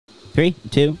3,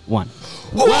 2, 1.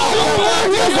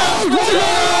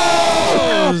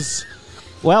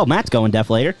 Well, Matt's going deaf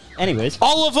later. Anyways,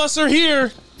 all of us are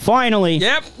here. Finally.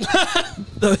 Yep.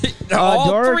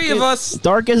 All three of us.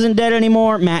 Dark isn't dead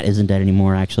anymore. Matt isn't dead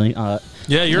anymore, actually.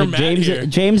 Yeah, you're Matt James here.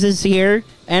 James is here,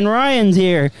 and Ryan's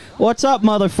here. What's up,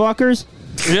 motherfuckers?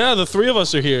 Yeah, the three of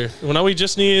us are here. Well, now we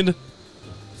just need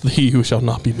he who shall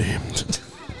not be named.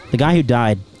 The guy who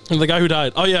died. And the guy who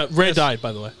died. Oh, yeah, Ray died,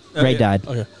 by the way. Ray died.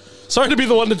 Okay. Sorry to be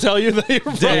the one to tell you that your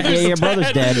brother's Yeah, your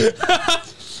brother's dead.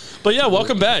 But yeah,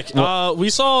 welcome back. We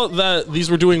saw that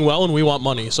these were doing well and we want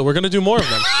money, so we're going to do more of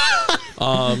them.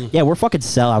 Yeah, we're fucking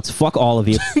sellouts. Fuck all of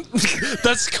you.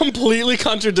 That's completely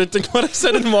contradicting what I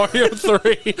said in Mario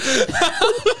 3.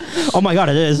 Oh my god,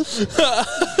 it is.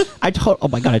 Oh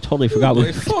my god, I totally forgot.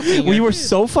 We were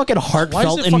so fucking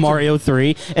heartfelt in Mario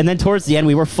 3, and then towards the end,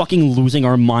 we were fucking losing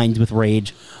our minds with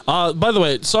rage. By the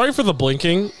way, sorry for the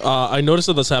blinking. I noticed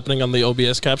that that's happening on the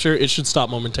OBS capture. It should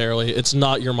stop momentarily. It's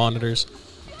not your monitors.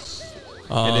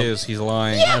 It is. He's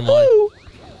lying. I'm lying.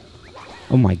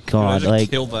 Oh my god, like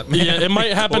kill that man. Yeah, it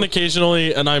might happen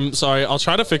occasionally, and I'm sorry. I'll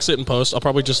try to fix it in post. I'll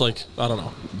probably just like, I don't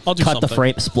know. I'll do cut something. the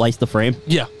frame, splice the frame.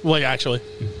 Yeah, like actually.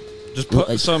 Just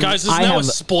put some... Guys, this is now a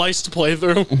spliced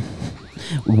playthrough.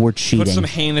 We're cheating. Put some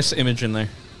heinous image in there.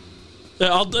 Yeah,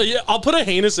 I'll put a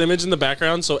heinous image in the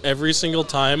background, so every single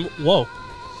time... Whoa.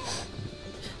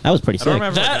 That was pretty sick. I don't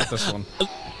remember if I got this one.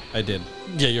 I did.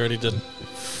 Yeah, you already did.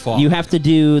 Fuck. You have to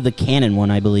do the canon one,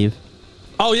 I believe.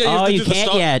 Oh, yeah, you have to you do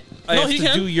can't yet. I have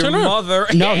to do your mother.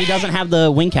 No, he doesn't have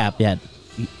the wing cap yet.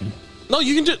 No,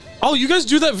 you can do... Oh, you guys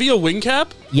do that via wing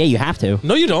cap? Yeah, you have to.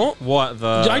 No, you don't. What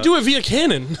the... I do it via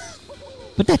canon.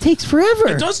 But that takes forever.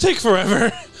 It does take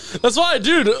forever. That's why,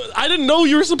 dude, I didn't know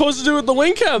you were supposed to do it with the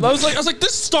wing cap. I was like,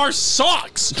 this star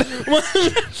sucks.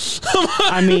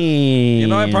 I mean... You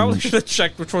know, I probably should have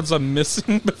checked which ones I'm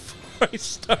missing before I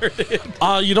started.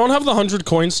 You don't have the 100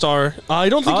 coin star. I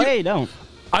don't think you don't.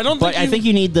 I don't but think I think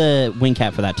you need the wing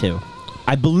cap for that, too.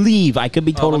 I believe. I could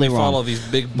be totally let me wrong. follow these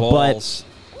big balls.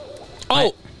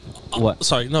 But, what?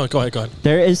 Sorry, no, go ahead.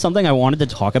 There is something I wanted to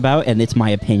talk about, and it's my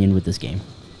opinion with this game.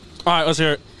 All right, let's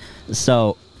hear it.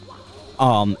 So,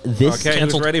 this... Okay,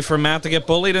 who's ready for Matt to get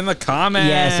bullied in the comments?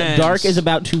 Yes, Dark is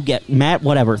about to get... Matt,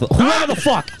 whatever. Whoever the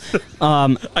fuck.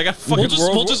 I got fucking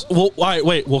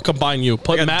we'll combine you.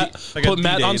 Put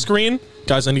Matt on screen.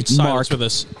 Guys, I need silence for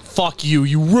this. Fuck you.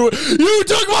 You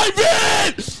took my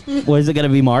bit! What is it going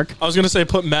to be, Mark? I was going to say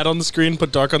put Matt on the screen,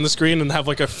 put Dark on the screen, and have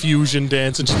like a fusion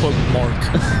dance and just put Mark.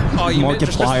 Oh, you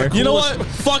Markiplier. You know what?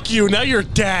 Fuck you. Now you're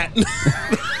Dat.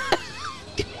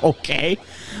 Okay.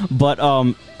 But,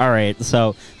 all right.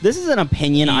 So, this is an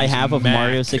opinion I have of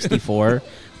Mario 64,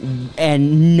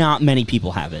 and not many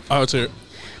people have it. Oh, let's hear it.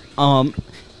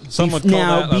 Someone call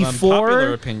that an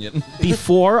unpopular opinion.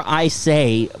 Before I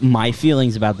say my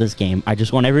feelings about this game, I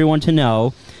just want everyone to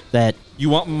know that... You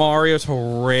want Mario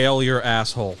to rail your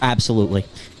asshole. Absolutely.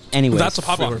 Anyway, that's a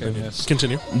popular opinion.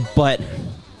 Continue. But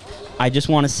I just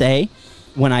want to say,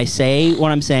 when I say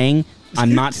what I'm saying,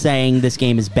 I'm not saying this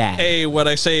game is bad. Hey, what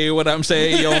I say, what I'm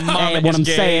saying, yo, mama hey, what I'm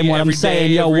saying, what I'm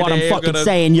saying, yo, what I'm fucking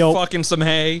saying, yo. Fucking some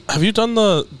hay. Have you done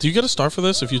the... Do you get a star for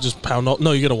this if you just pound all...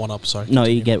 No, you get a 1-up, sorry. No,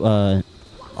 you get...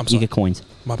 I'm sorry. You get coins.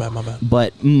 My bad, my bad.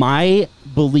 But my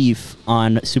belief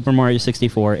on Super Mario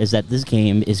 64 is that this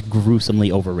game is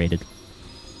gruesomely overrated.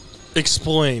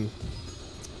 Explain.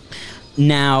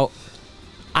 Now,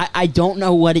 I don't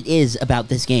know what it is about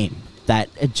this game that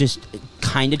it just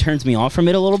kind of turns me off from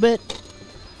it a little bit.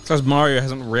 Because Mario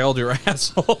hasn't railed your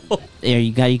asshole. Yeah,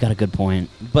 you got a good point.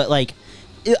 But like,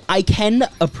 I can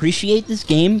appreciate this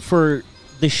game for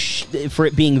for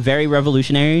it being very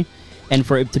revolutionary, and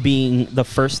for it to being the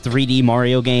first 3D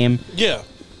Mario game. Yeah.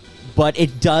 But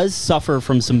it does suffer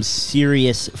from some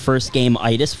serious first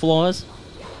game-itis flaws.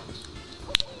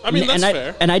 I mean, that's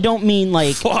fair. And I don't mean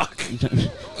like... Fuck.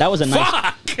 That was a nice...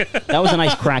 Fuck. That was a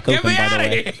nice crack open, by the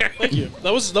way. Here. Thank you.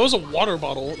 That was a water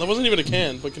bottle. That wasn't even a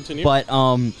can, but continue. But,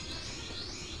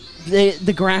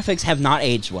 the graphics have not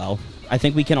aged well. I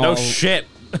think we can all... No shit.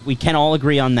 We can all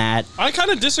agree on that. I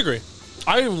kind of disagree.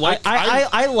 I like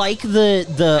the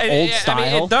old style.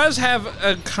 I mean, it does have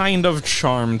a kind of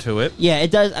charm to it. Yeah, it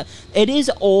does. It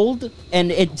is old,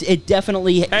 and it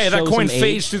definitely Hey, that shows coin some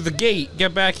fades age. through the gate.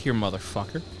 Get back here,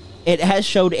 motherfucker. It has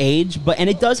showed age, and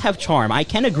it does have charm. I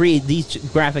can agree these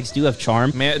graphics do have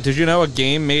charm. Man, did you know a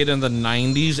game made in the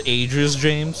 90s ages,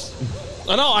 James?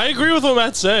 I know. I agree with what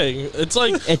Matt's saying. It's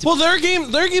like, well, there are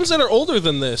games that are older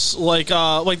than this. Like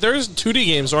there's 2D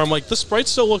games where I'm like, the sprites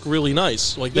still look really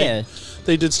nice. Like,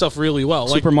 they did stuff really well.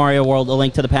 Super Mario World, A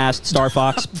Link to the Past, Star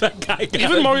Fox.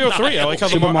 Even Mario 3. I like how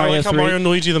Mario and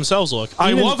Luigi themselves look.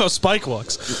 I love how Spike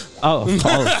looks. Oh,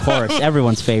 of course.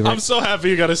 Everyone's favorite. I'm so happy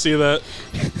you got to see that.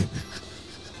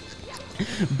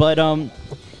 But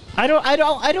I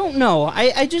don't know.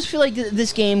 I just feel like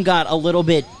this game got a little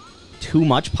bit too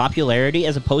much popularity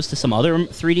as opposed to some other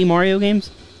 3D Mario games.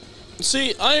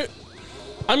 See, I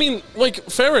mean, like,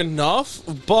 fair enough,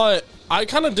 but I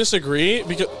kind of disagree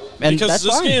because this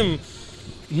fine. game.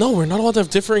 No, we're not allowed to have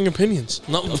differing opinions.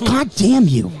 No. God damn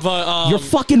you! But you're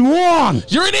fucking wrong.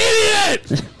 You're an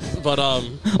idiot. But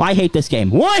I hate this game.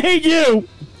 Well, I hate you.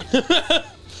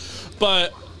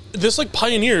 But this like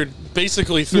pioneered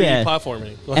basically 3D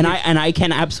platforming, like, and I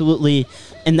can absolutely,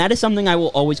 and that is something I will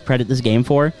always credit this game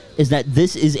for, is that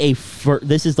this is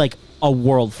this is like a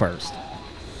world first.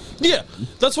 Yeah,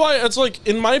 that's why it's like,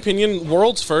 in my opinion,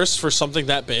 world's first for something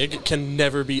that big can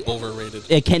never be overrated.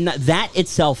 It cannot. That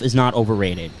itself is not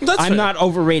overrated. I'm fair. Not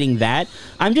overrating that.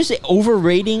 I'm just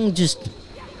overrating just.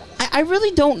 I really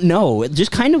don't know.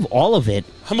 Just kind of all of it.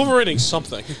 I'm overrating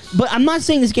something. But I'm not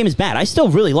saying this game is bad. I still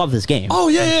really love this game. Oh,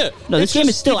 yeah. No, this game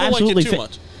is still absolutely too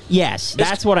much. Yes,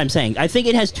 that's what I'm saying. I think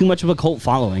it has too much of a cult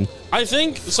following. I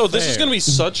think, so this is going to be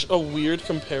such a weird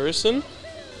comparison.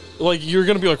 Like, you're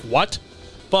going to be like, what?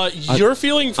 But your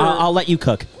feeling for... I'll let you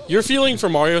cook. Your feeling for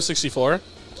Mario 64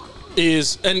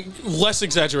 is, and less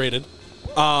exaggerated...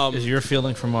 is your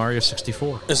feeling for Mario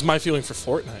 64? Is my feeling for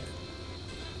Fortnite.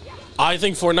 I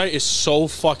think Fortnite is so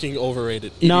fucking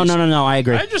overrated. No, I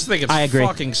agree. I just think it's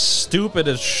fucking stupid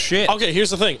as shit. Okay,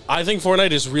 here's the thing. I think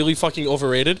Fortnite is really fucking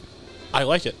overrated. I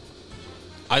like it.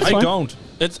 I don't.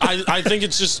 I think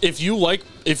it's just, if you like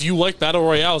battle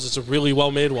royales, it's a really well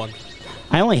made one.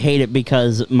 I only hate it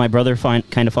because my brother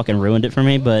kind of fucking ruined it for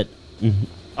me, but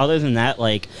other than that,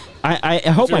 like, I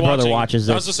hope my brother watches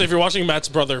this. I was just say, if you're watching Matt's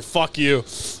brother, fuck you.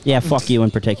 Yeah, fuck you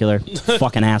in particular.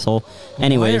 Fucking asshole.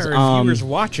 Anyways, why are viewers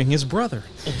watching his brother?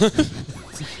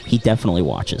 He definitely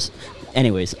watches.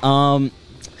 Anyways,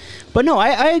 but no,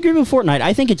 I agree with Fortnite.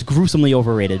 I think it's gruesomely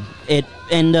overrated.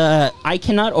 I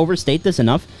cannot overstate this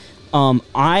enough.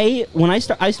 I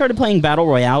started playing battle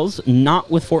royales not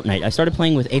with Fortnite. I started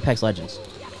playing with Apex Legends.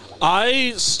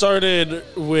 I actually started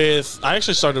with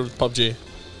PUBG.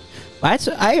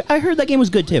 I heard that game was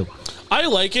good too. I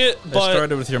like it, but I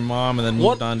started with your mom and then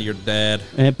moved on to your dad.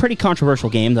 A pretty controversial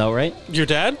game, though, right? Your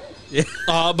dad? Yeah.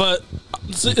 But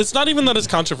it's not even that it's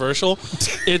controversial.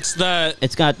 It's that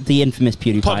it's got the infamous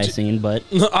PewDiePie scene, but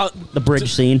the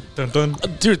bridge scene. Dun, dun.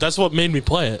 Dude, that's what made me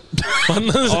play it.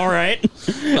 All right.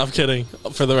 I'm kidding.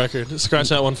 For the record, scratch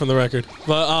that one from the record.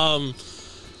 But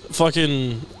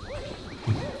fucking,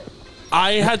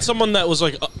 I had someone that was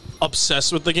like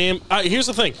obsessed with the game. Here's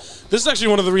the thing. This is actually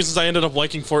one of the reasons I ended up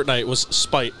liking Fortnite was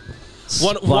spite.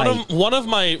 One of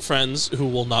my friends, who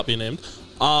will not be named,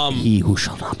 he who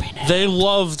shall not be named.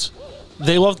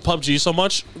 They loved PUBG so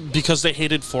much because they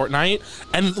hated Fortnite.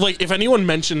 And like, if anyone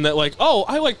mentioned that, like, oh,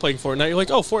 I like playing Fortnite, you're like,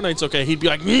 oh, Fortnite's okay, he'd be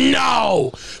like, no,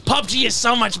 PUBG is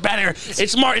so much better.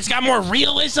 It's got more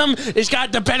realism. It's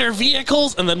got the better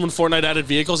vehicles. And then when Fortnite added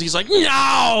vehicles, he's like,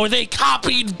 no, they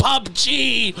copied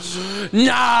PUBG.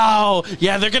 No,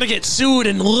 yeah, they're gonna get sued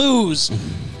and lose.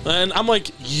 And I'm like,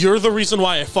 you're the reason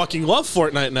why I fucking love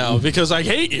Fortnite now, because I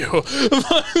hate you.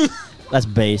 That's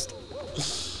based.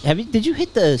 Did you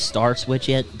hit the star switch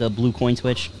yet? The blue coin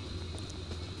switch?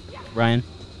 Ryan?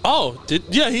 Oh,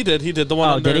 yeah, he did. He did. The one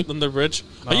under the bridge.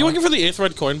 Are you looking for the 8th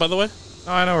red coin, by the way?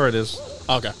 Oh, I know where it is.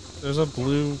 Okay. There's a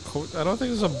blue I don't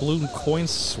think there's a blue coin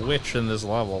switch in this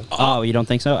level. Oh, you don't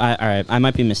think so? All right. I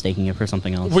might be mistaking it for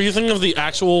something else. Were you thinking of the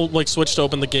actual, like, switch to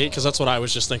open the gate? Because that's what I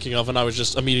was just thinking of, and I was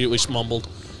just immediately mumbled.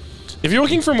 If you're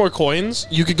looking for more coins,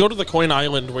 you could go to the coin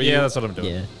island where that's what I'm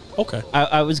doing. Yeah. Okay.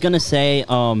 I was going to say...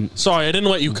 Sorry, I didn't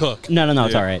let you cook. No,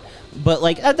 it's all right. But,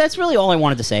 like, that's really all I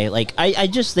wanted to say. Like, I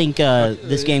just think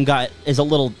this game is a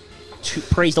little...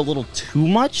 praised a little too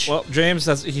much. Well, James,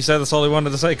 he said that's all he wanted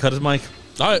to say. Cut his mic.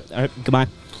 All right. Goodbye.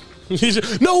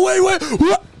 No, wait.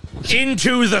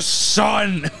 Into the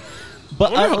sun.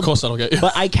 But I wonder how close that'll get you.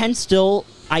 But I can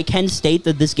state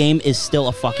that this game is still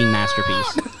a fucking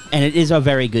masterpiece. And it is a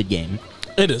very good game.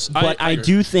 It is. But I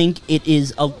do think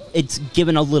it's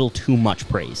given a little too much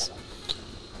praise.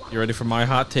 You ready for my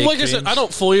hot take? Like James? I said, I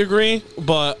don't fully agree,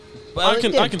 but I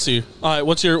can see you. All right,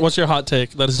 what's your hot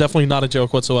take? That is definitely not a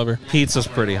joke whatsoever. Pizza's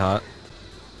pretty hot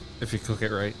if you cook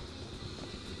it right.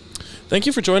 Thank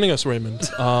you for joining us, Raymond.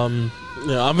 Yeah,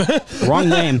 Wrong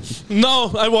name. No,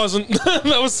 I wasn't.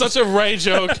 That was such a Ray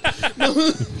joke.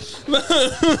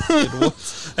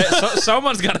 Hey,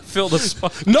 someone's got to fill the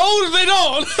spot. No, they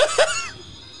don't.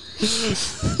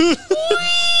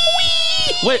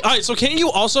 Wait, all right. So can't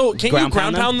you Ground ground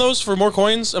pound pound those for more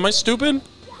coins? Am I stupid?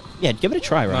 Yeah, give it a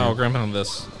try, right? No, now. grab on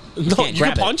this. No, can't you can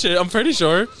grab it. punch it. I'm pretty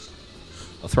sure.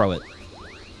 I'll throw it.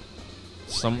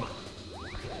 Some.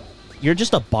 You're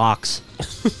just a box.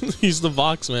 He's the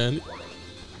box man.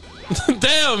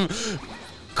 Damn. Coins!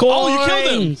 Oh, you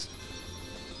killed him.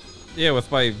 Yeah,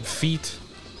 with my feet.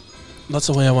 That's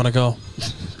the way I want to go.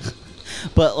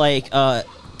 But like,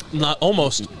 Not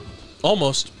almost.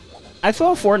 Almost. I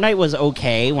thought Fortnite was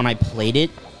okay when I played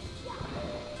it.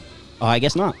 Oh, I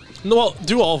guess not. No, well,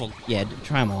 do all of them. Yeah,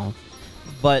 try them all.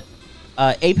 But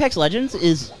Apex Legends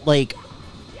is like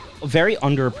a very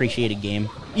underappreciated game.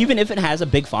 Even if it has a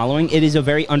big following, it is a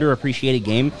very underappreciated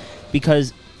game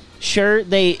because sure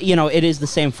it is the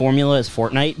same formula as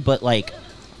Fortnite, but like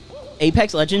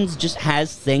Apex Legends just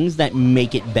has things that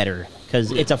make it better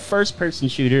because it's a first-person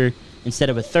shooter instead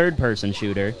of a third-person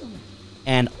shooter.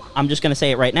 And I'm just gonna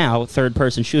say it right now: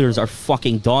 third-person shooters are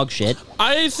fucking dog shit.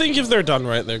 I think if they're done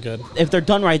right, they're good. If they're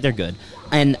done right, they're good.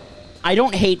 And I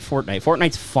don't hate Fortnite.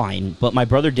 Fortnite's fine, but my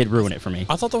brother did ruin it for me.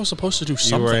 I thought that was supposed to do You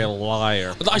something. were a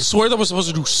liar. I swear that was supposed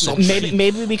to do something.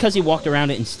 Maybe because he walked around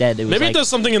it instead. It was Maybe like, it does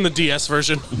something in the DS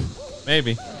version.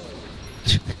 Maybe.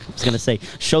 I was gonna say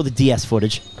show the DS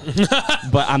footage,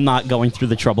 but I'm not going through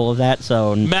the trouble of that.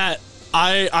 So Matt,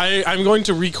 I'm going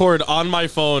to record on my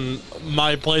phone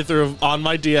my playthrough on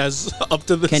my DS up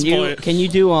to this can you point. can you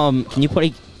do can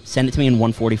you send it to me in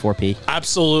 144p?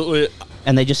 Absolutely.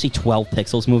 And they just see 12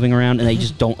 pixels moving around, and they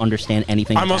just don't understand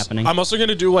anything that's happening. I'm also going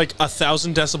to do like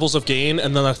 1,000 decibels of gain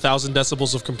and then 1,000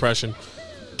 decibels of compression.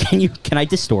 Can I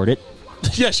distort it?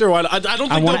 Yeah, sure. Why not? I don't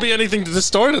think there'll be anything to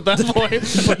distort at that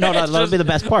point. No, that'll be the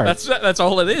best part. That's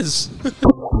all it is.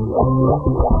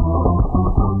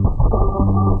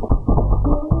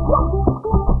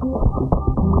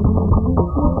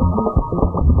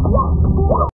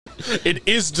 It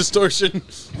is distortion.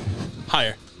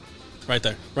 Higher. Right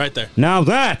there. Right there. Now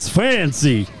that's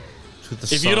fancy.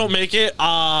 If you don't make it,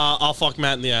 I'll fuck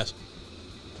Matt in the ass.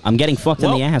 I'm getting fucked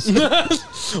in the ass.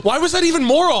 Why was that even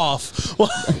more off? No,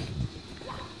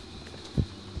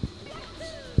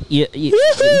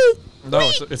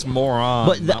 it's more on.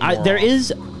 But there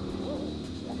is.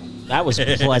 That was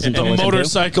pleasant to A listen to.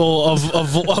 motorcycle of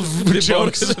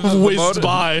jokes whizzed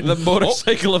by. The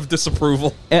motorcycle of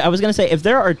disapproval. I was gonna say if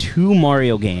there are 2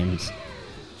 Mario games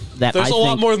that There's I a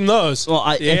lot more than those. Well,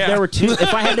 if Yeah. there were 2,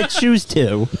 if I had to choose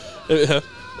 2,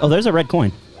 oh, there's a red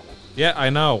coin. Yeah, I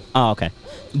know. Oh, okay.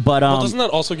 But Well, doesn't that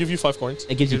also give you 5 coins?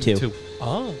 it gives you 2.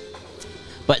 Oh.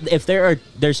 But if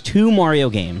there's 2 Mario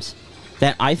games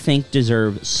that I think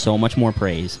deserve so much more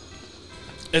praise.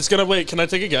 It's gonna wait. Can I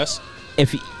take a guess?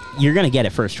 If you're gonna get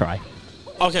it first try,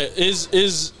 Okay, is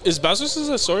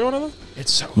Bowser's Story one of them?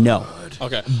 It's so no.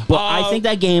 Okay, But I think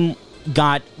that game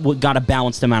got a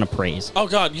balanced amount of praise. Oh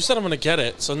God, you said I'm gonna get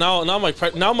it. So now I'm like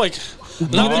Even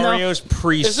though- Mario's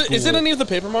preschool. Is it any of the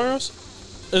Paper Marios?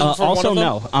 Is it from Also, one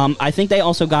of them? no. I think they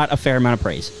also got a fair amount of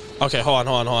praise. Okay, hold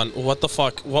on. What the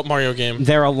fuck? What Mario game?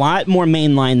 They're a lot more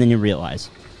mainline than you realize.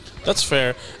 That's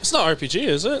fair. It's not RPG,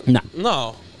 is it? No.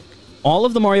 No. All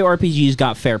of the Mario RPGs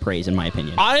got fair praise, in my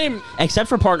opinion. Except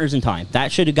for Partners in Time.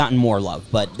 That should have gotten more love,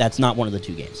 but that's not one of the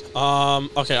 2 games.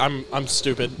 Okay, I'm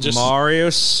stupid. Just Mario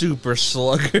Super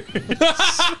Slugger.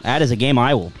 That is a game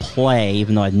I will play,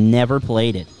 even though I've never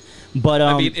played it. But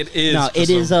I mean, it is. No, it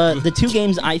just is. The 2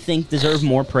 games I think deserve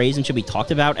more praise and should be talked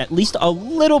about at least a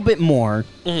little bit more.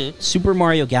 Super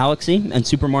Mario Galaxy and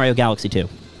Super Mario Galaxy 2.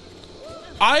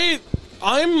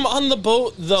 I'm on the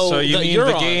boat though. So you that mean you're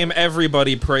the on. game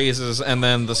everybody praises, and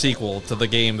then the sequel to the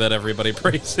game that everybody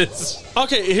praises?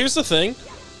 Okay, here's the thing.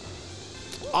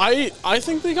 I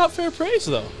think they got fair praise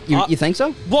though. You think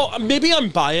so? Well, maybe I'm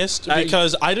biased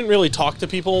because I didn't really talk to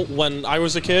people when I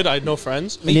was a kid. I had no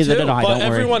friends. Neither did I. But Don't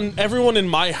worry. everyone in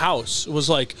my house was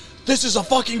like, "This is a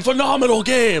fucking phenomenal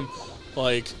game."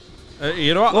 Like,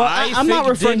 You know what? Well, I'm not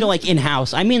referring to like in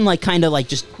house. I mean like kind of like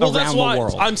just well, around that's the why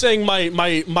world. I'm saying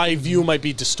my view might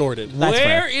be distorted. That's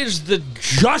Where fair. is the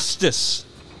justice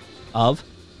Of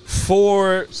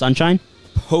for Sunshine.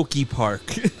 Pokey Park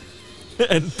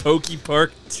and Pokey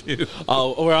Park 2?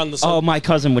 Oh, we're on the. Oh, my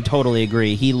cousin would totally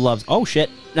agree. He loves. Oh shit!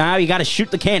 Now you got to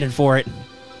shoot the cannon for it.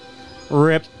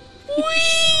 Rip.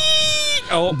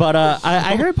 Oh, But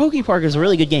I heard Poke Park is a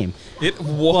really good game. it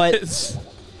was.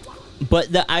 But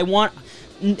I want.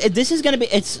 This is gonna be.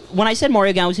 It's when I said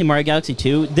Mario Galaxy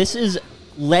 2. This is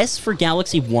less for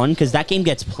Galaxy 1 because that game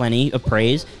gets plenty of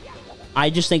praise. I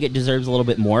just think it deserves a little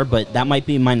bit more, but that might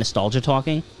be my nostalgia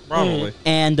talking. Probably.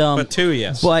 And But 2,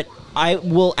 yes. But I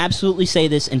will absolutely say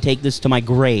this and take this to my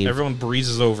grave. Everyone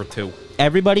breezes over 2.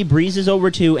 Everybody breezes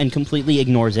over 2 and completely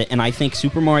ignores it, and I think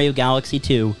Super Mario Galaxy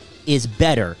 2 is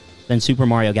better than Super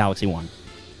Mario Galaxy 1.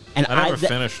 And I never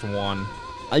finished 1.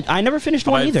 I never finished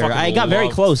But 1 I either. fucking I got very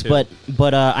loved close, 2.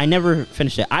 but I never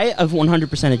finished it. I have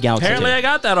 100%ed Galaxy Apparently 2. I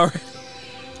got that already.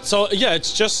 So yeah,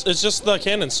 it's just the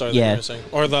cannon star that Yeah. you're missing,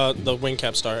 or the wing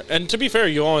cap star. And to be fair,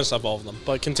 you always have all of them.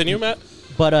 But continue, Matt.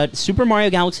 But Super Mario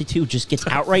Galaxy 2 just gets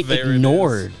outright There it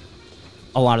ignored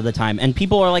a lot of the time, and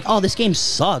people are like, "Oh, this game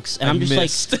sucks," and I'm just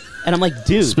missed. like, and I'm like,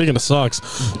 dude. Speaking of sucks,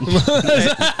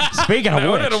 Speaking That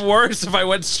of would have which, been worse if I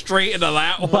went straight into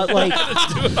that one. but like,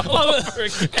 Do it all over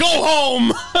again. go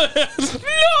home.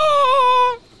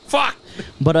 No! Fuck!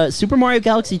 but Super Mario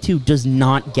Galaxy 2 does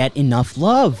not get enough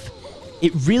love.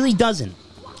 It really doesn't.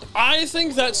 I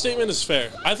think that statement is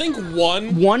fair. I think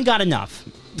 1. 1 got enough.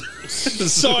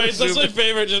 Sorry, that's my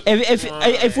favorite. Just,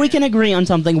 If we can agree on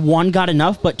something, 1 got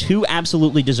enough, but 2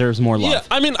 absolutely deserves more love. yeah,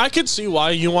 I mean, I could see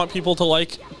why you want people to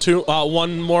like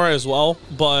 1 more as well,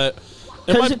 but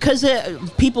Because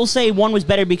people say 1 was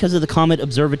better because of the Comet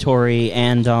Observatory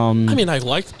and I mean, I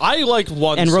like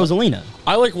 1 and Rosalina.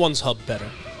 I like 1's hub better.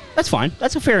 That's fine.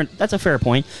 That's a fair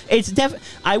point. It's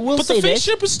I will But say the this.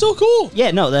 spaceship is still cool.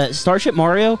 Yeah, no, the Starship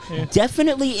Mario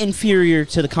definitely inferior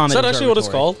to the Comet. Is that actually what it's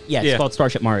Observatory. called? Yeah, it's Yeah. called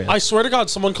Starship Mario. I swear to God,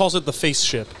 someone calls it the face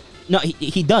ship. No,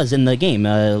 he does in the game.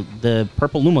 The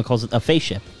Purple Luma calls it a face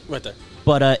ship, Right there.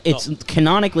 but it's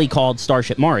canonically called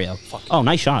Starship Mario. Fuck. Oh,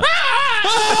 nice shot.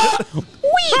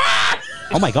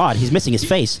 Oh my God, he's missing his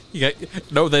face.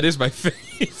 No, that is my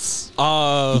face.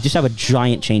 You just have a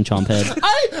giant chain chomp head.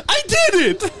 I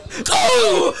did it.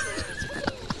 Oh!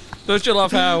 Don't you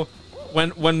love how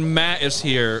when Matt is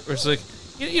here, it's like,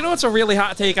 you know what's a really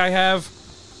hot take I have?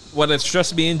 When it's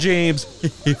just me and James.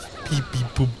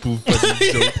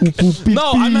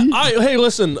 No, hey,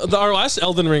 listen. Our last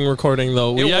Elden Ring recording,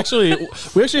 though, we actually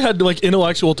had like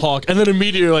intellectual talk, and then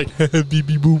immediately like beep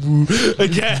beep boo boo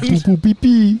again. Beep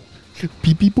beep.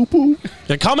 Pee pee poo poo.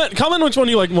 Yeah, comment which one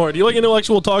you like more. Do you like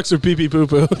intellectual talks or pee pee poo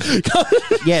poo?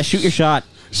 Yeah, shoot your shot.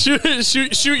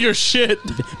 shoot your shit.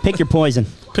 Pick your poison.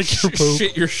 Pick your poop.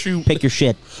 Shit your shoe. Pick your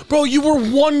shit. Bro, you were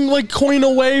 1 like coin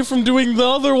away from doing the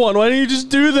other one. Why didn't you just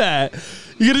do that?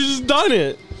 You could have just done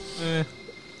it.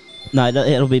 No,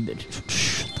 it'll be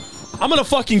I'm gonna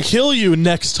fucking kill you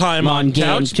next time on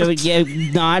game. Couch. Yeah,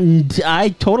 I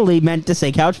totally meant to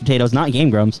say couch potatoes, not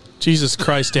Game Grumps. Jesus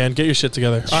Christ, Dan, get your shit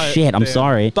together. All right. Shit, I'm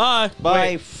sorry. Bye.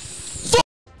 Bye.